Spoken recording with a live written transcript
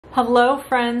Hello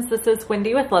friends, this is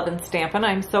Wendy with Love and Stampin'.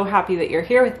 I'm so happy that you're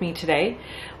here with me today.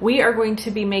 We are going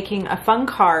to be making a fun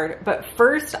card, but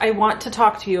first I want to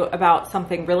talk to you about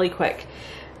something really quick.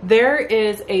 There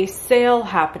is a sale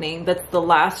happening that's the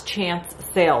last chance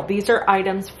sale. These are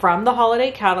items from the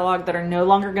holiday catalog that are no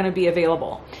longer going to be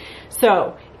available.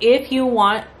 So if you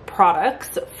want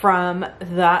products from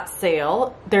that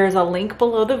sale, there's a link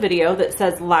below the video that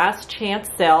says last chance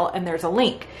sale, and there's a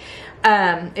link.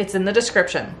 It's in the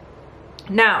description.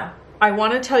 Now, I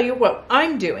want to tell you what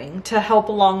I'm doing to help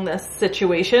along this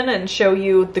situation and show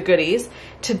you the goodies.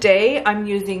 Today, I'm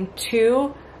using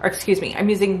I'm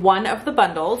using one of the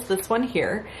bundles, this one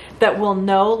here, that will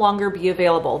no longer be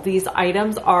available. These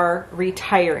items are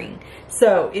retiring.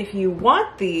 So if you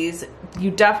want these,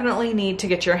 you definitely need to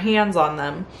get your hands on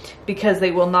them because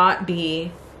they will not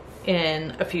be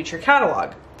in a future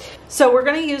catalog. So we're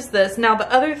going to use this. Now,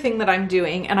 the other thing that I'm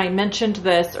doing, and I mentioned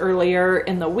this earlier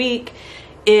in the week,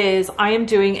 is I am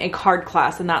doing a card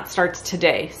class, and that starts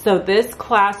today. So this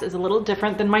class is a little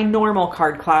different than my normal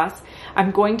card class.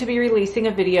 I'm going to be releasing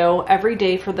a video every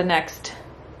day for the next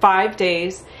 5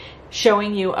 days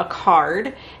showing you a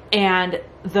card, and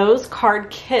those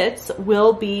card kits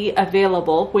will be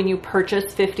available when you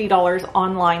purchase $50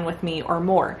 online with me or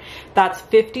more. That's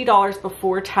 $50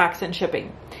 before tax and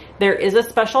shipping. There is a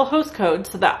special host code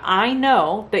so that I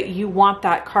know that you want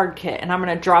that card kit, and I'm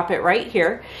going to drop it right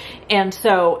here. And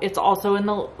so it's also in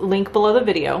the link below the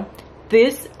video.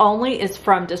 This only is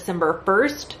from December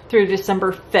 1st through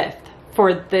December 5th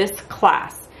for this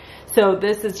class. So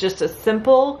this is just a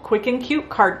simple, quick and cute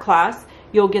card class.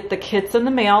 You'll get the kits in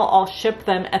the mail. I'll ship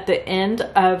them at the end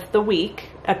of the week,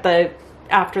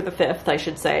 after the 5th, I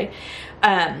should say.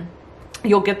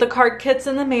 You'll get the card kits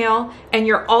in the mail, and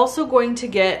you're also going to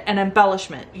get an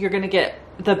embellishment. You're going to get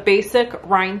the basic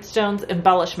rhinestones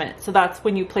embellishment. So that's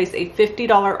when you place a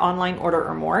 $50 online order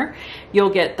or more.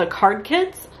 You'll get the card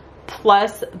kits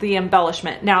plus the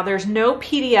embellishment. Now, there's no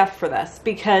PDF for this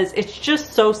because it's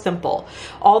just so simple.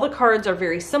 All the cards are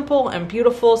very simple and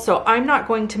beautiful, so I'm not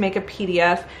going to make a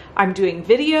PDF. I'm doing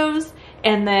videos,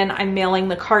 and then I'm mailing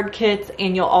the card kits,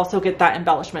 and you'll also get that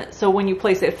embellishment. So when you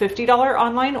place a $50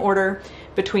 online order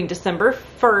between December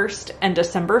 1st and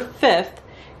December 5th,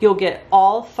 you'll get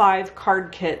all 5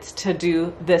 card kits to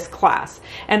do this class.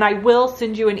 And I will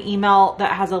send you an email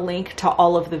that has a link to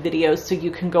all of the videos so you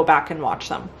can go back and watch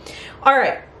them. All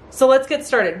right, so let's get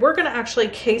started. We're gonna actually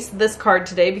case this card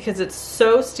today because it's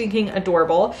so stinking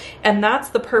adorable. And that's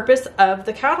the purpose of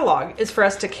the catalog, is for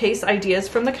us to case ideas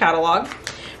from the catalog.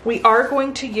 We are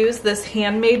going to use this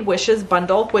Handmade Wishes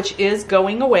bundle, which is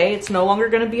going away. It's no longer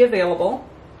gonna be available.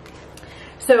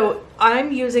 So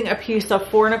I'm using a piece of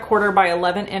 4 1/4 by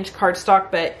 11 inch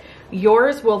cardstock, but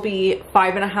yours will be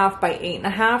 5 1/2 by 8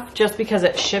 1/2 just because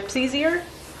it ships easier.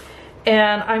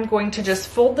 And I'm going to just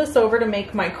fold this over to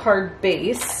make my card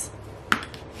base.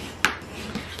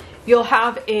 You'll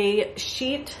have a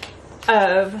sheet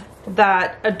of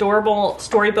that adorable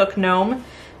Storybook Gnome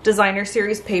Designer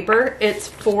Series paper. It's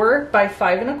 4 by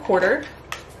 5 1/4.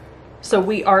 So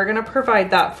we are going to provide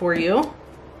that for you.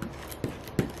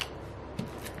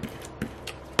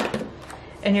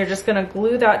 And you're just going to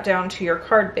glue that down to your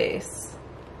card base.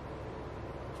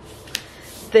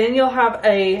 Then you'll have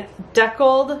a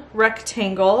deckled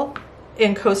rectangle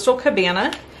in Coastal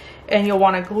Cabana, and you'll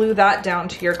want to glue that down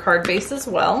to your card base as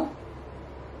well.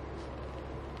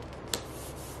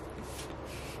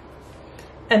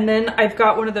 And then I've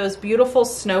got one of those beautiful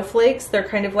snowflakes. They're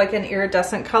kind of like an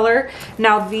iridescent color.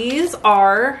 Now these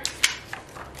are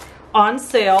on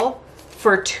sale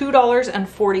for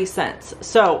 $2.40.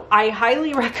 So I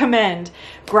highly recommend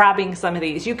grabbing some of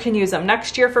these. You can use them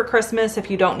next year for Christmas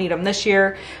if you don't need them this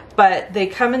year, but they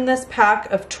come in this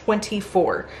pack of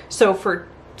 24. So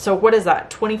what is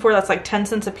that? 24, that's like 10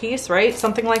 cents a piece, right?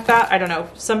 Something like that. I don't know.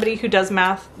 Somebody who does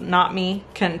math, not me,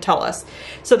 can tell us.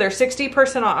 So they're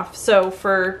 60% off. So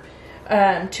for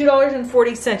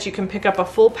 $2.40, you can pick up a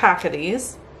full pack of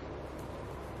these.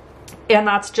 And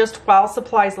that's just while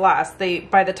supplies last.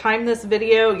 By the time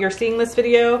you're seeing this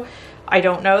video, I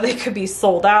don't know, they could be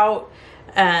sold out.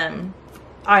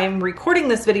 I'm recording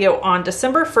this video on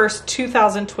December 1st,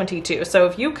 2022. So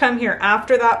if you come here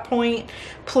after that point,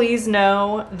 please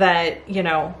know that, you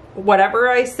know, whatever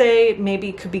I say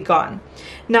maybe could be gone.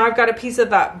 Now I've got a piece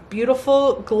of that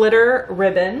beautiful glitter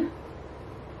ribbon.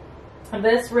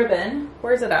 This ribbon,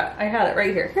 where's it at? I had it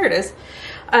right here. Here it is.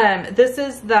 This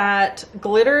is that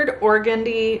glittered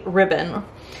organdy ribbon,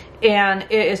 and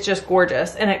it is just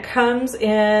gorgeous. And it comes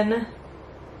in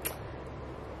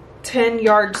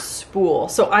 10-yard spool.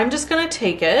 So I'm just going to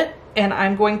take it and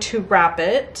I'm going to wrap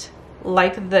it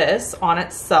like this on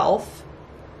itself,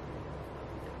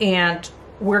 and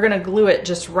we're gonna glue it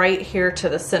just right here to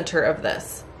the center of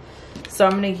this. So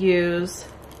I'm gonna use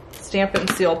Stampin'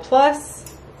 Seal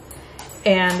Plus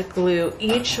and glue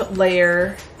each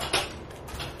layer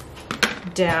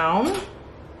down,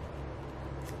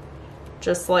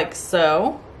 just like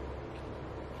so.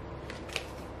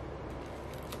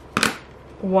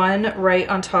 One right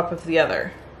on top of the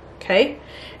other, okay?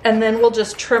 And then we'll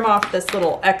just trim off this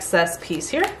little excess piece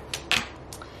here.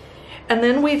 And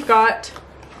then we've got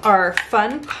our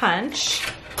fun punch.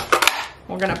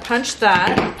 We're gonna punch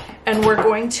that, and we're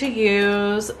going to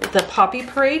use the Poppy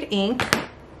Parade ink,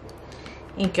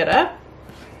 ink it up,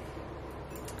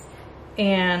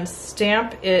 and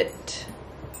stamp it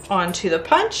onto the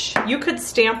punch. You could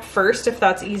stamp first if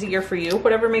that's easier for you,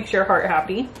 whatever makes your heart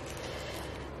happy.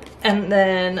 And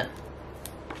then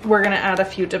we're gonna add a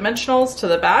few dimensionals to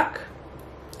the back.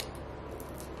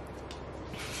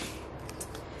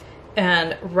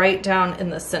 And right down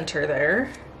in the center there.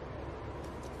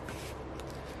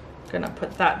 Gonna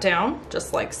put that down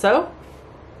just like so.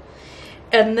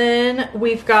 And then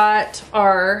we've got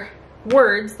our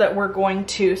words that we're going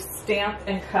to stamp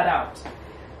and cut out.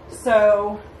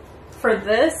 So for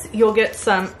this, you'll get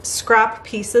some scrap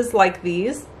pieces like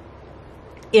these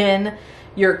in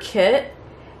your kit,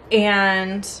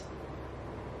 and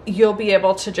you'll be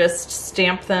able to just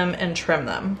stamp them and trim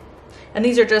them. And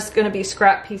these are just going to be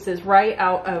scrap pieces right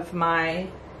out of my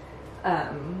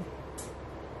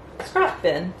scrap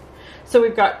bin. So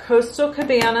we've got Coastal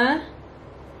Cabana,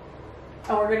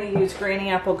 and we're going to use Granny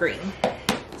Apple Green.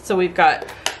 So we've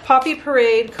got Poppy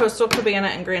Parade, Coastal Cabana,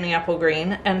 and Granny Apple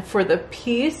Green. And for the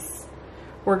piece,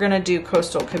 we're going to do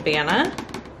Coastal Cabana.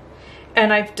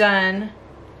 And I've done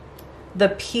the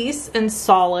peace in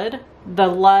solid, the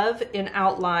love in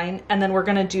outline, and then we're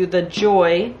gonna do the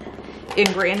joy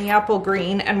in Granny Apple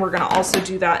Green, and we're gonna also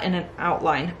do that in an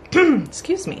outline.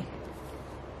 Excuse me.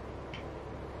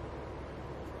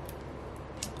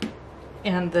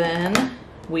 And then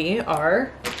we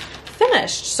are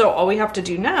finished. So all we have to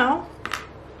do now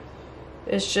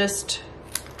is just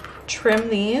trim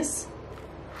these.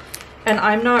 And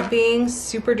I'm not being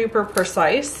super duper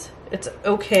precise. It's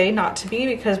okay not to be,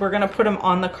 because we're gonna put them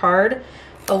on the card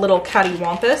a little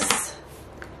cattywampus.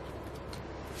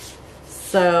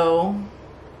 So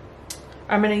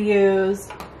I'm gonna use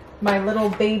my little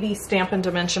baby Stampin'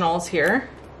 Dimensionals here.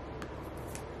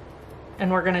 And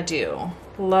we're gonna do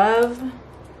love,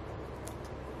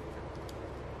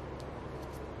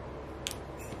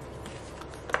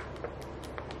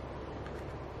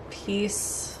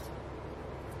 peace,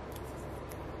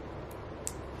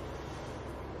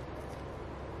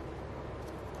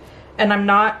 and I'm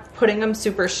not putting them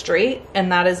super straight,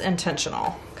 and that is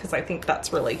intentional because I think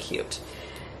that's really cute.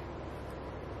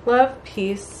 Love,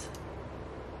 peace,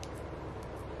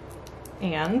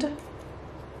 and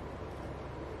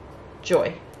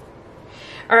joy.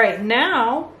 All right,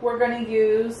 now we're going to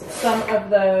use some of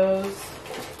those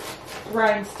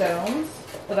rhinestones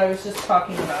that I was just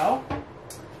talking about,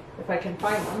 if I can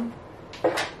find them.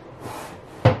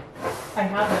 I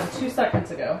had them 2 seconds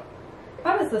ago.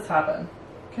 How does this happen?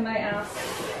 Can I ask?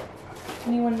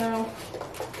 Anyone know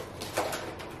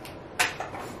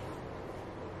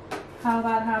how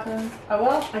that happens? Oh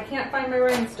well, I can't find my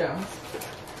rhinestones.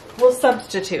 We'll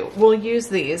substitute. We'll use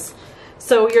these.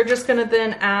 So you're just gonna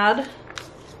then add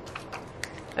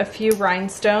a few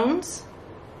rhinestones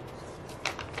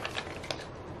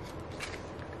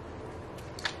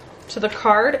to the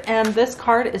card, and this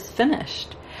card is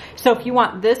finished. So if you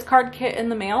want this card kit in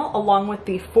the mail, along with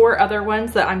the 4 other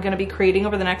ones that I'm going to be creating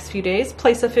over the next few days,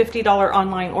 place a $50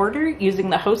 online order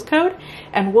using the host code,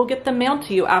 and we'll get them mailed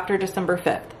to you after December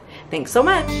 5th. Thanks so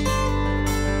much.